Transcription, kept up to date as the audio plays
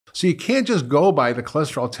So you can't just go by the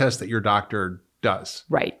cholesterol test that your doctor does.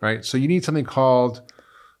 Right. Right. So you need something called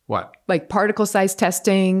what? Like particle size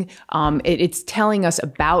testing. It's telling us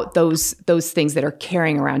about those things that are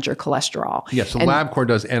carrying around your cholesterol. Yeah. So LabCorp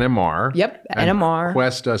does NMR. Yep. NMR.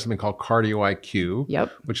 Quest does something called Cardio IQ.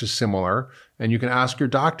 Yep. Which is similar. And you can ask your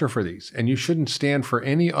doctor for these. And you shouldn't stand for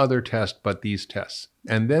any other test but these tests.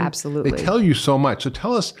 And then Absolutely. they tell you so much. So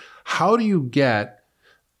tell us, how do you get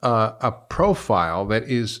a profile that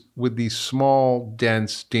is with these small,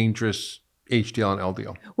 dense, dangerous HDL and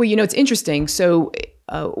LDL? Well, it's interesting. So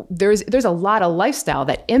there's a lot of lifestyle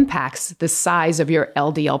that impacts the size of your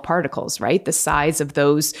LDL particles, right? The size of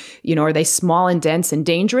those, are they small and dense and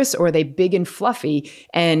dangerous, or are they big and fluffy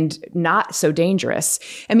and not so dangerous?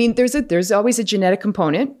 I mean, there's always a genetic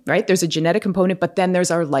component, right? There's a genetic component, but then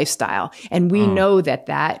there's our lifestyle. And we know that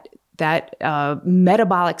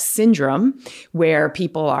metabolic syndrome, where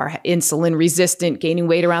people are insulin resistant, gaining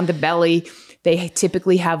weight around the belly, they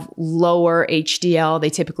typically have lower HDL,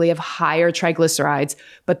 they typically have higher triglycerides,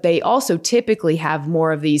 but they also typically have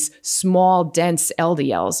more of these small, dense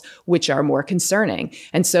LDLs, which are more concerning.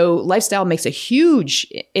 And so lifestyle makes a huge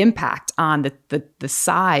impact on the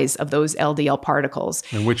size of those LDL particles.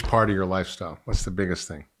 And which part of your lifestyle? What's the biggest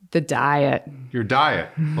thing? The diet. Your diet.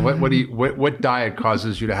 What diet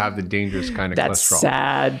causes you to have the dangerous kind of that cholesterol?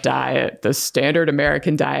 Sad diet, the standard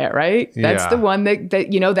American diet, right? That's the one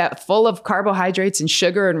that full of carbohydrates and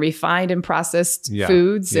sugar and refined and processed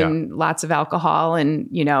foods and lots of alcohol and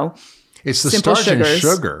it's the simple starch sugars. and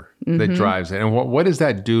sugar that drives it. And what does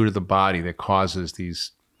that do to the body that causes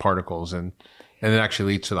these particles and it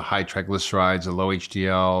actually leads to the high triglycerides, the low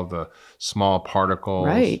HDL, the small particles.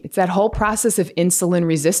 Right. It's that whole process of insulin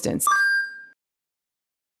resistance.